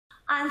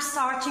I'm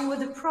starting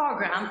with a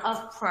program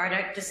of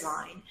product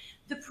design.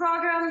 The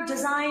program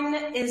design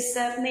is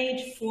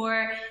made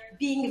for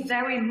being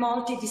very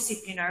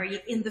multidisciplinary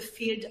in the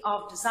field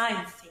of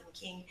design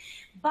thinking,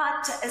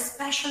 but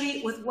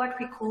especially with what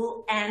we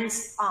call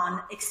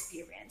hands-on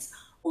experience.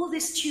 All the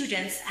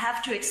students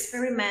have to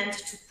experiment,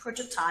 to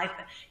prototype,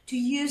 to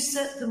use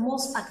the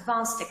most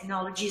advanced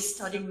technologies,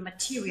 studying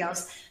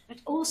materials,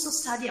 but also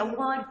study a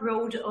wide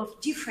broad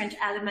of different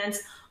elements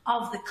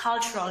of the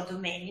cultural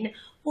domain,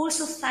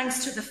 also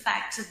thanks to the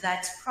fact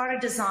that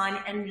product design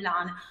and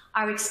Milan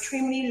are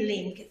extremely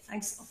linked,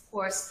 thanks of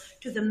course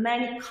to the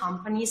many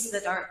companies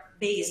that are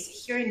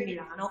based here in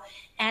Milano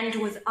and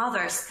with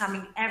others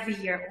coming every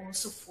year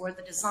also for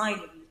the design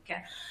week.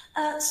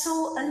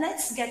 So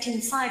let's get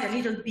inside a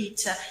little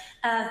bit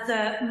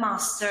the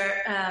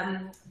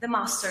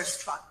master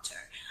structure.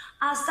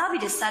 As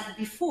Davide said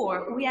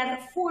before, we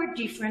have 4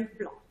 different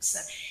blocks.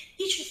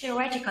 Each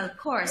theoretical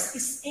course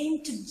is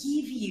aimed to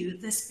give you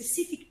the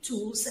specific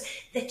tools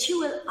that you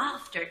will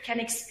after can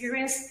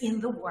experience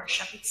in the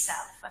workshop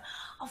itself.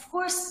 Of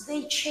course,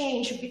 they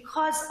change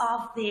because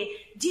of the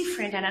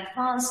different and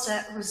advanced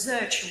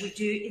research we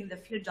do in the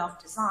field of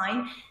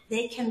design.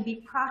 They can be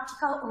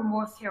practical or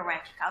more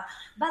theoretical,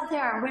 but they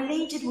are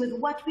related with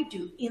what we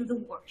do in the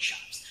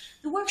workshops.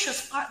 The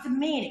workshops are the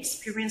main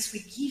experience we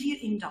give you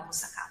in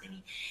Domus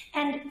Academy.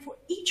 And for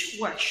each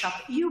workshop,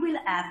 you will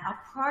have a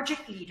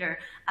project leader,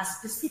 a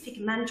specific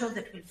mentor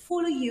that will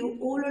follow you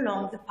all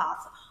along the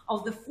path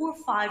of the 4- or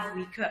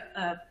 5-week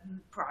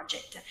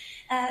project.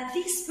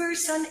 This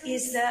person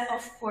is,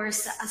 of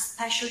course, a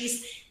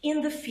specialist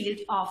in the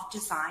field of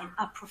design,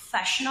 a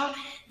professional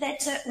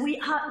that we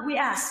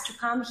ask to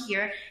come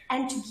here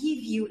and to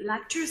give you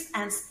lectures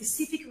and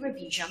specific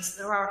revisions.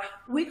 There are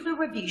weekly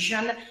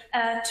revisions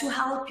to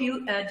help you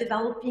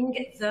developing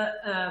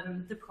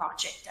the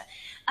project.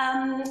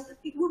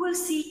 We will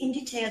see in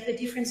detail the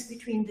difference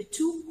between the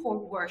 2 core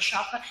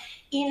workshops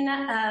in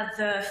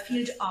the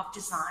field of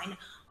design.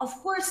 Of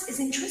course, it's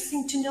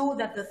interesting to know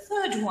that the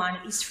 3rd one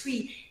is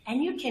free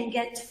and you can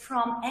get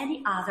from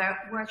any other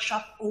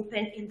workshop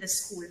open in the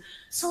school.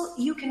 So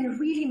you can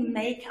really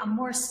make a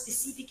more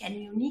specific and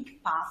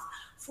unique path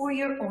for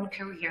your own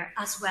career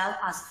as well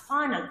as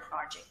final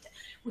project,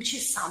 which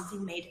is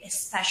something made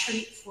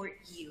especially for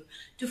you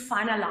to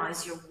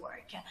finalize your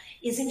work.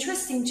 It's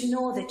interesting to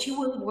know that you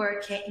will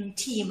work in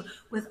team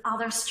with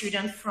other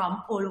students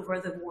from all over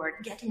the world,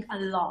 getting a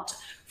lot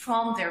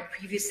from their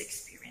previous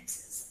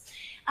experiences.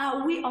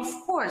 We, of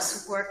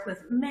course, work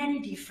with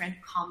many different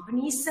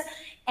companies,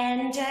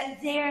 and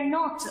they are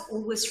not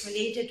always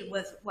related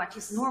with what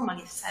is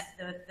normally said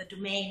the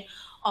domain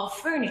of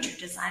furniture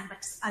design,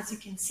 but as you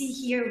can see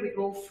here, we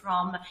go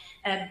from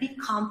big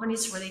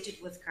companies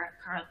related with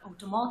current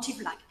automotive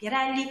like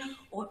Pirelli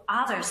or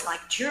others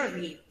like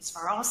jewelry,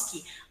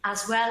 Swarovski,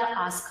 as well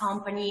as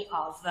company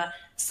of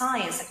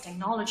science and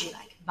technology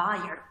like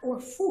Bayer or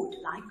food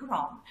like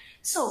Grom.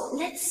 So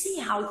let's see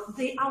how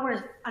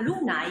our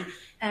alumni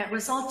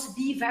result to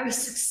be very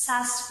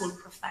successful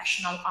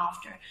professional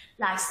after,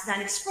 like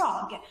Zdenek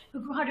Sprog, who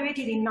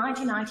graduated in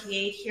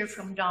 1998 here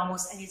from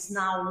Domus and is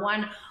now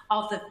one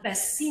of the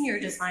best senior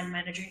design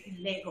managers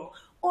in Lego,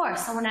 or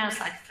someone else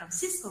like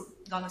Francisco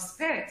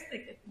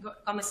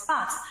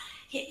Gomez-Paz.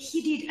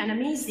 He did an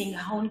amazing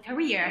own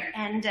career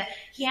and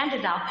he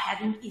ended up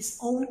having his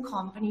own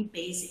company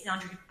based in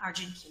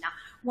Argentina,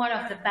 one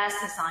of the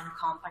best design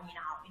companies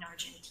now in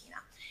Argentina.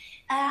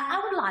 I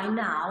would like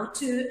now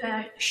to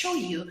show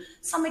you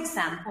some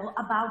example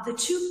about the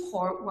 2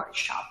 core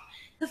workshops.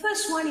 The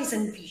first one is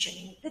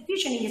envisioning. The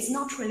visioning is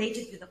not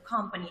related with the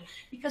company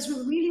because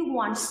we really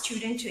want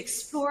students to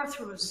explore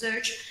through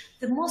research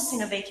the most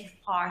innovative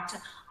part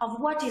of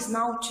what is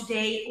now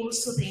today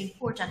also the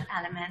important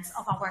elements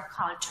of our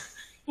culture.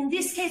 In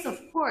this case, of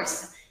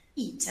course,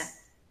 eat.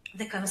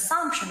 The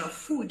consumption of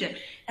food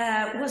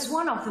was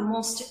one of the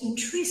most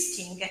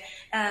interesting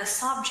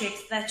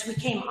subjects that we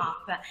came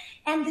up,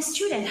 and the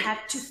student had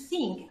to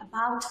think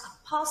about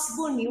a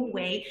possible new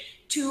way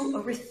to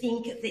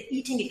rethink the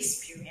eating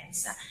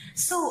experience.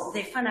 So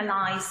they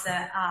finalized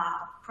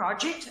a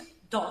project,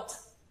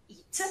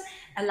 .eat,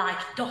 like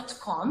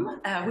 .com,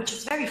 which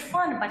is very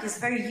fun, but is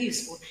very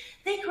useful.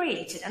 They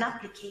created an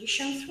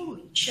application through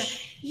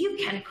which you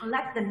can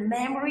collect the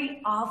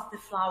memory of the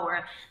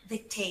flower, the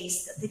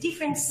taste, the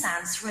different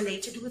scents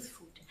related with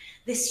food.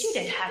 The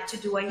student had to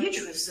do a huge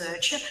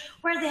research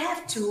where they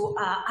have to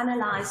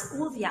analyze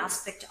all the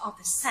aspects of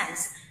the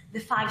sense, the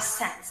 5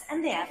 senses,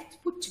 and they have to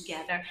put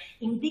together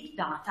in big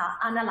data,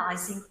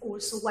 analyzing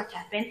also what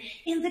happened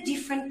in the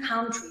different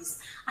countries,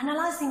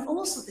 analyzing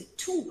also the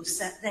tools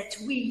that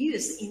we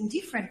use in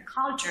different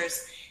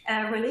cultures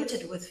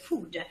related with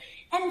food,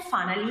 and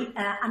finally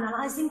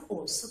analyzing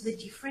also the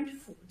different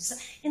foods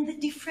in the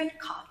different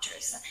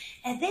cultures.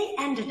 And they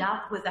ended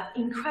up with an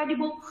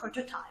incredible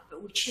prototype,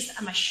 which is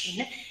a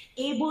machine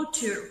able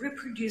to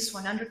reproduce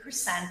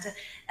 100%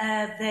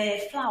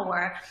 the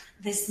flower,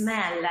 the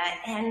smell,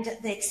 and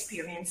the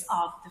experience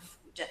of the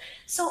food.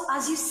 So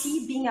as you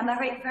see, being a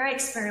very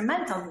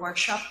experimental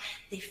workshop,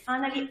 they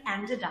finally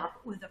ended up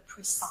with a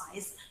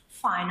precise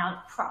final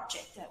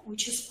project,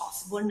 which is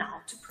possible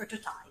now to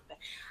prototype.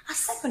 A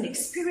second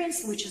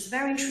experience, which is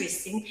very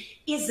interesting,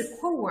 is the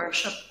core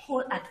workshop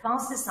called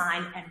Advanced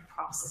Design and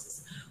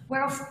Processes,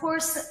 where of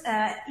course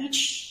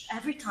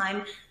every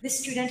time the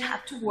student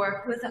had to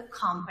work with a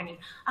company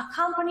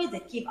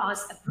that gave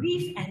us a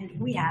brief and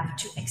we have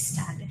to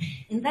extend.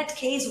 In that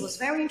case, it was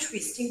very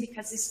interesting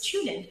because the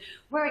students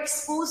were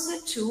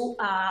exposed to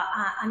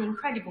an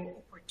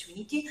incredible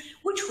opportunity,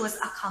 which was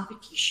a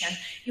competition.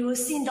 You will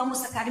see in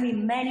Domus Academy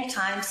many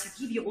times to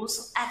give you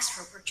also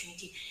extra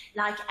opportunity,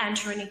 like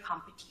entering in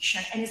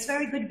competition. And it's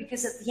very good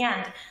because at the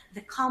end,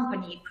 the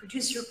company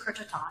produces your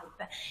prototype.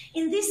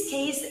 In this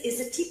case, it's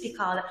a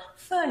typical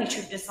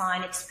furniture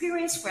design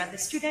experience where the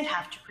student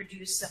have to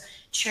produce a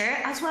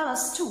chair as well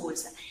as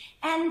tools,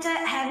 and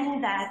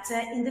having that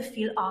in the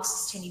field of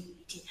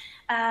sustainability.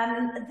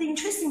 The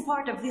interesting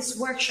part of this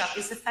workshop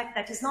is the fact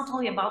that it's not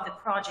only about the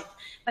project,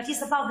 but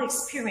it's about the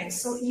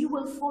experience. So you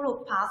will follow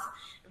a path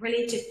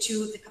related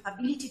to the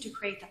capability to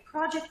create a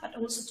project, but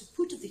also to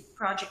put the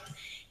project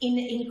in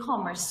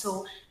e-commerce.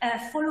 So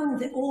following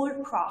the whole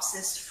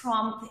process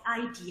from the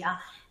idea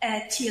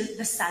till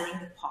the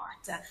selling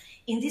part.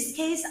 In this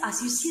case,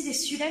 as you see, the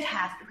student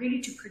have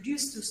really to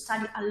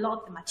study a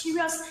lot the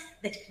materials,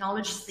 the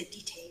technologies, the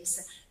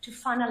details, to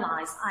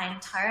finalize our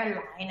entire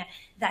line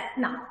that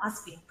now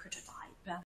has been prototyped.